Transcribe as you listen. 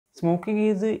Smoking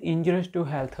is injurious to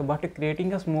health, but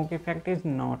creating a smoke effect is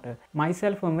not.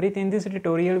 Myself Amrit, in this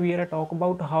tutorial we are talk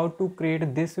about how to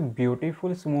create this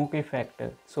beautiful smoke effect.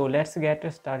 So let's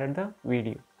get started the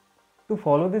video. To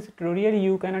follow this tutorial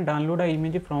you can download an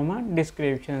image from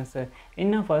descriptions. In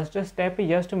the first step,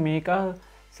 just make a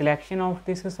selection of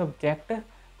this subject.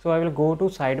 So I will go to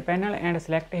side panel and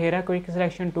select here a quick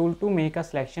selection tool to make a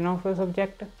selection of a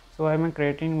subject. So I am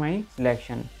creating my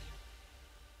selection.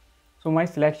 So my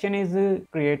selection is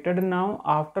created now.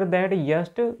 After that,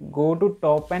 just go to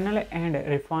top panel and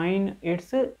refine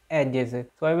its edges.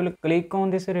 So I will click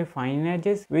on this refine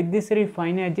edges. With this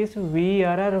refine edges, we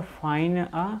are refine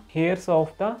hairs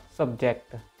of the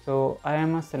subject. So I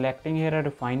am selecting here a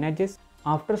refine edges.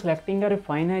 After selecting a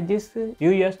refine edges,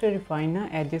 you just refine the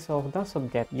edges of the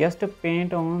subject. Just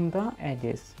paint on the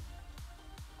edges.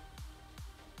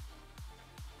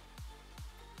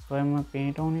 So I am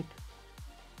paint on it.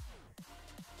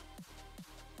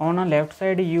 On a left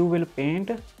side you will paint,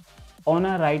 on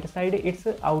a right side its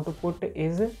output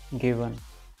is given.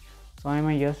 So I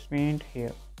may just paint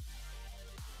here.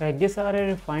 The edges are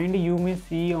refined, you may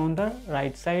see on the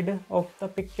right side of the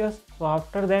pictures. So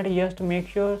after that, just make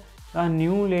sure the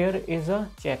new layer is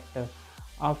checked.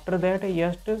 After that,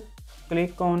 just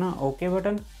click on OK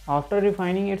button. After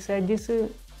refining its edges,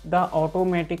 the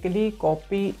automatically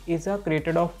copy is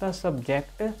created of the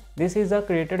subject. This is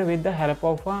created with the help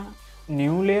of a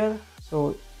new layer.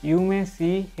 So you may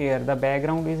see here the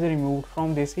background is removed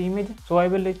from this image. So I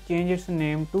will change its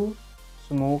name to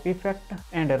smoke effect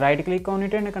and right click on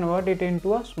it and convert it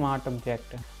into a smart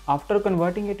object. After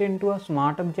converting it into a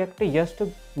smart object, just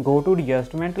go to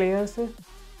adjustment layers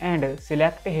and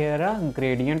select here a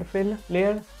gradient fill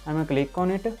layer. I am click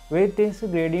on it. With this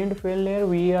gradient fill layer,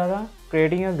 we are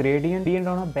creating a gradient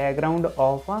on a background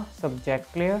of a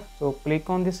subject layer. So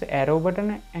click on this arrow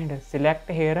button and select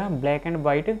here a black and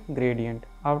white gradient.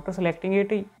 After selecting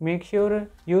it, make sure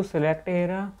you select here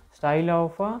a style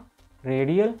of a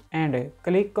radial and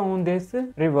click on this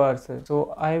reverse.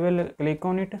 So I will click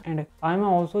on it and I am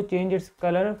also change its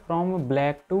color from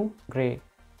black to gray.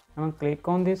 I will click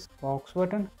on this box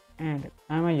button and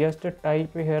I am just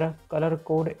type here a color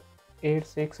code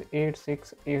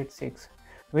 868686.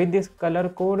 With this color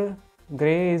code,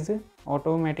 gray is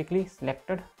automatically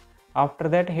selected. After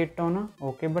that, hit on a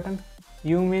OK button.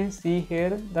 You may see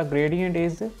here the gradient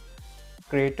is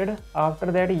created.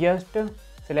 After that, just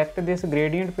select this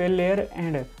gradient fill layer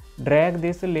and drag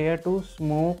this layer to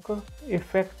smoke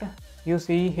effect. You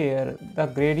see here the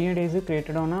gradient is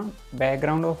created on a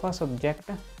background of a subject.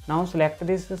 Now select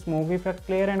this smoke effect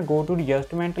layer and go to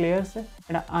adjustment layers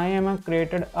and I am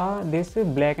created this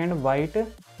black and white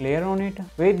layer on it.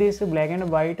 With this black and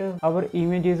white, our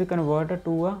image is converted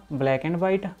to a black and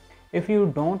white. If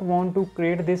you don't want to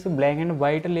create this black and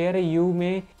white layer, you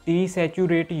may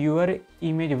desaturate your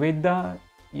image with the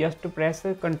just press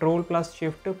Ctrl plus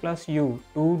Shift plus U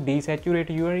to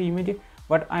desaturate your image.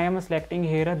 But I am selecting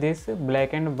here this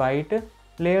black and white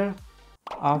layer.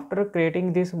 After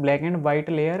creating this black and white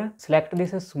layer, select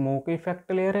this smoke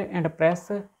effect layer and press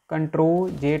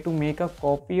Ctrl J to make a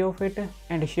copy of it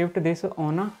and shift this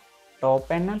on a top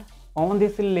panel. On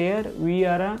this layer, we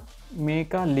are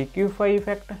make a liquify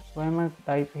effect. So I am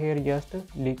type here just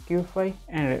liquify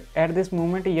and at this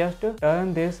moment just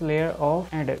turn this layer off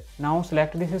and now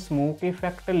select this smoke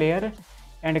effect layer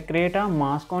and create a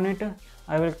mask on it.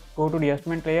 I will go to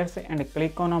adjustment layers and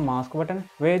click on a mask button.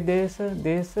 Where this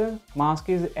mask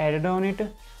is added on it.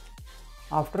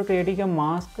 After creating a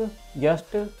mask, just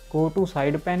go to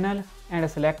side panel and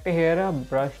select here a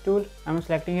brush tool. I am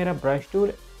selecting here a brush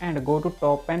tool and go to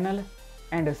top panel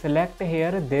and select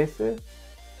here this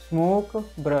smoke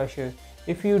brush.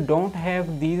 If you don't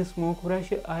have these smoke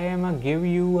brush, I am give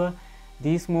you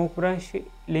the smoke brush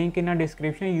link in the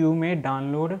description. You may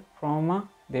download from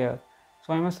there.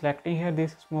 So I am selecting here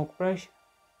this smoke brush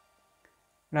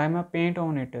and I am paint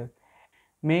on it.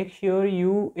 Make sure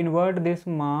you invert this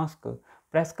mask.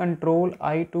 Press Ctrl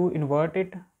I to invert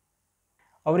it.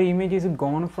 Our image is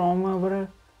gone from our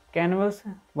canvas,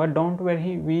 but don't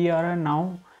worry, we are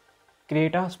now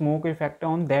create a smoke effect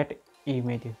on that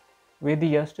image with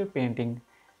just painting.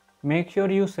 Make sure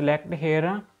you select here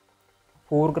a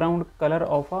foreground color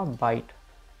of a white.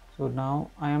 So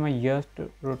now I am just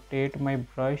rotate my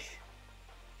brush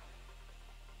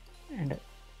and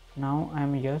now I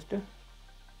am just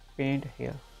paint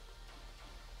here.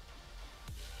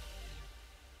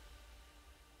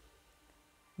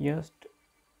 Just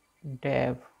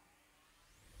dab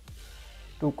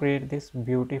to create this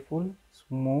beautiful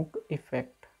smoke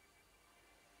effect.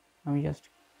 Now just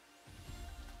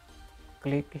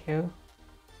click here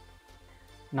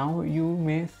Now you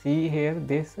may see here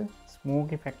this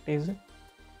smoke effect is.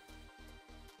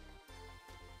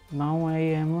 Now I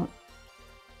am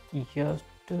just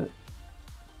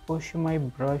push my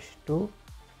brush to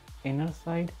inner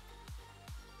side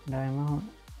and I am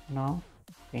now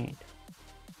paint.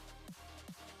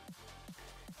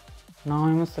 Now I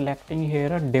am selecting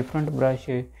here a different brush.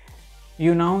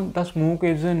 You know the smoke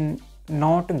is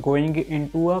not going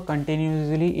into a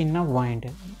continuously in a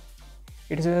wind.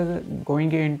 It is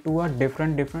going into a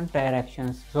different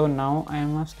directions. So now I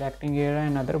am selecting here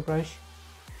another brush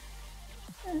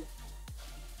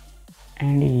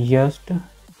and just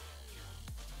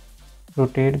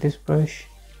rotate this brush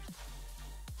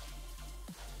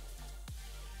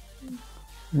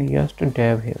and just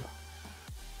dab here.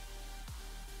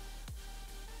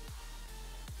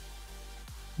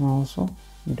 Also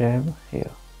dab here.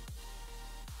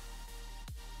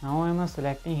 Now I am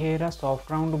selecting here a soft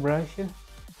round brush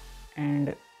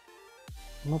and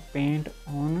paint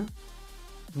on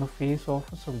the face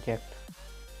of a subject.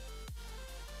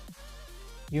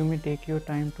 You may take your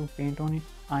time to paint on it.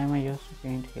 I am just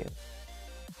paint here.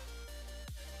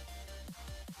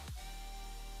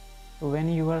 So when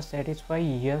you are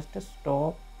satisfied, just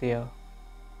stop there.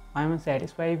 I am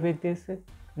satisfied with this.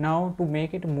 Now to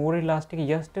make it more elastic,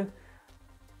 just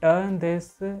turn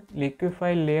this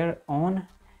liquify layer on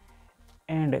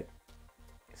and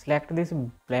select this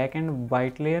black and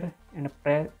white layer and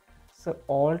press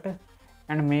Alt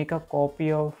and make a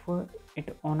copy of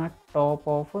it on a top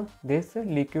of this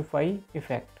liquify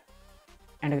effect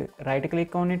and right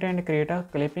click on it and create a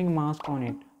clipping mask on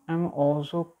it. I am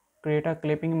also create a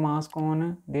clipping mask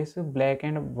on this black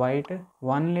and white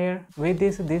one layer. With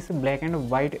this black and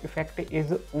white effect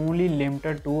is only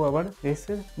limited to our this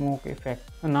smoke effect.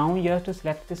 So now just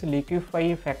select this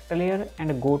liquify effect layer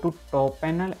and go to top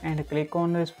panel and click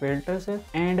on this filters,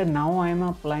 and now I am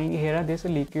applying here this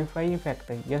liquify effect.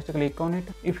 Just click on it.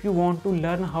 If you want to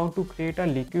learn how to create a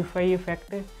liquify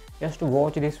effect, just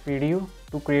watch this video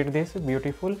to create this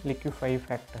beautiful liquify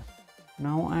effect.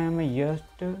 Now I am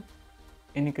just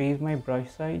increase my brush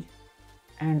size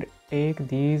and take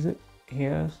these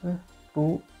hairs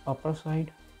to upper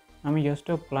side. I'm just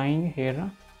applying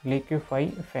here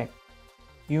liquify effect.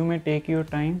 You may take your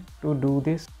time to do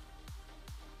this.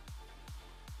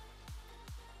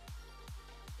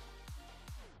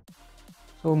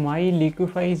 So my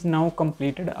liquify is now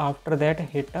completed. After that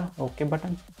hit a OK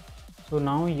button. So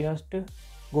now just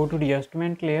go to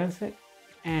adjustment layers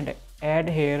and add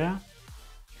here a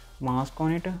mask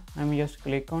on it. I'm just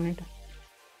click on it.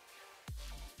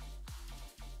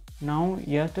 Now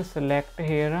just select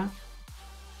here a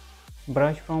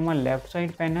brush from a left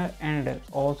side panel and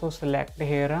also select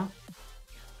here a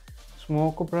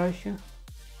smoke brush.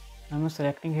 I'm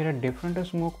selecting here a different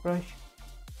smoke brush.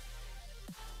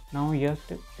 Now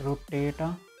just rotate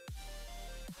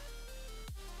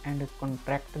and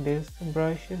contract this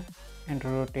brush and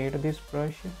rotate this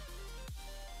brush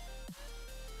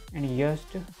and just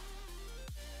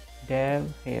dab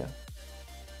here.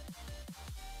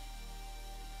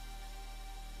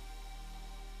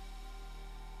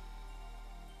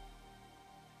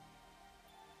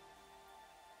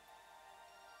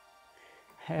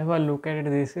 Have a look at it.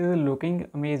 This is looking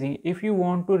amazing. If you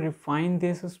want to refine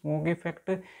this smoke effect,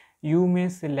 you may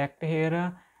select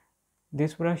here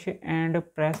this brush and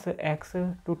press X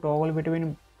to toggle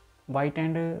between white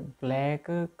and black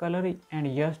color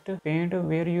and just paint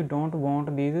where you don't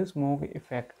want this smoke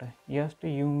effect. Just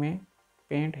you may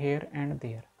paint here and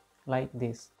there like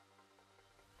this.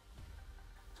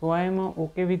 So I am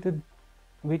okay with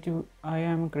which I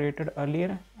am created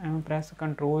earlier. I am press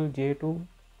Ctrl J to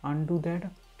undo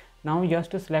that. Now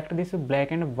just select this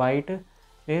black and white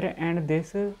layer and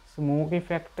this smoke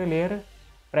effect layer.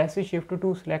 Press shift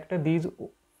to select these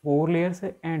 4 layers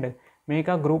and make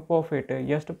a group of it.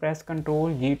 Just press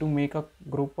Ctrl G to make a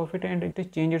group of it and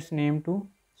it change its name to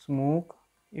smoke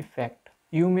effect.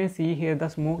 You may see here the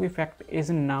smoke effect is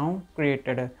now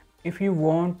created. If you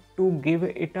want to give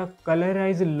it a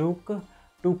colorized look,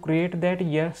 to create that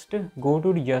just go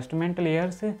to adjustment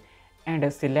layers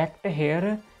and select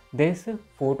here this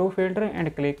photo filter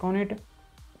and click on it,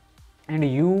 and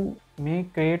you may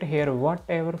create here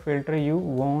whatever filter you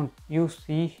want. You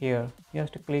see here,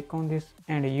 just click on this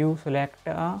and you select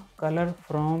a color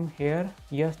from here.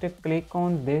 Just click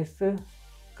on this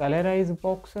colorize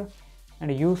box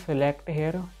and you select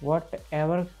here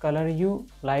whatever color you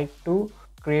like to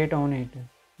create on it.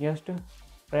 Just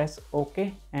press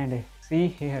OK and see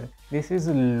here, this is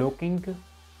looking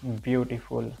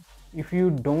beautiful. If you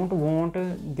don't want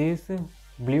this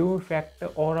blue effect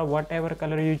or whatever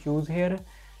color you choose here,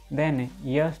 then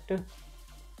just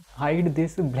hide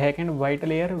this black and white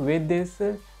layer. With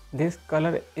this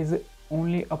color is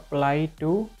only applied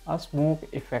to a smoke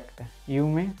effect. You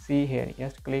may see here,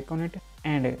 just click on it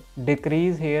and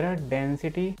decrease here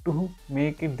density to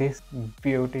make this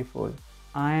beautiful.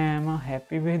 I am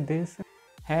happy with this.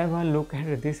 Have a look at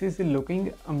it. This is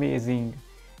looking amazing.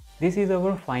 This is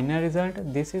our final result.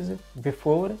 This is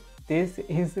before, this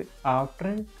is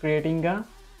after creating a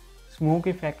smoke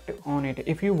effect on it.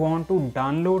 If you want to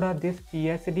download this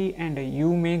PSD, and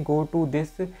you may go to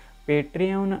this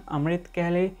Patreon Amrit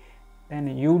Kailey,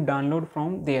 then you download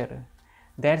from there.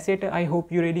 That's it. I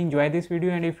hope you really enjoyed this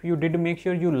video, and if you did, make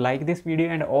sure you like this video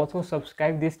and also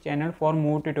subscribe this channel for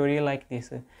more tutorial like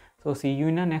this. So see you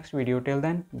in the next video. Till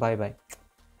then, bye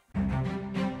bye.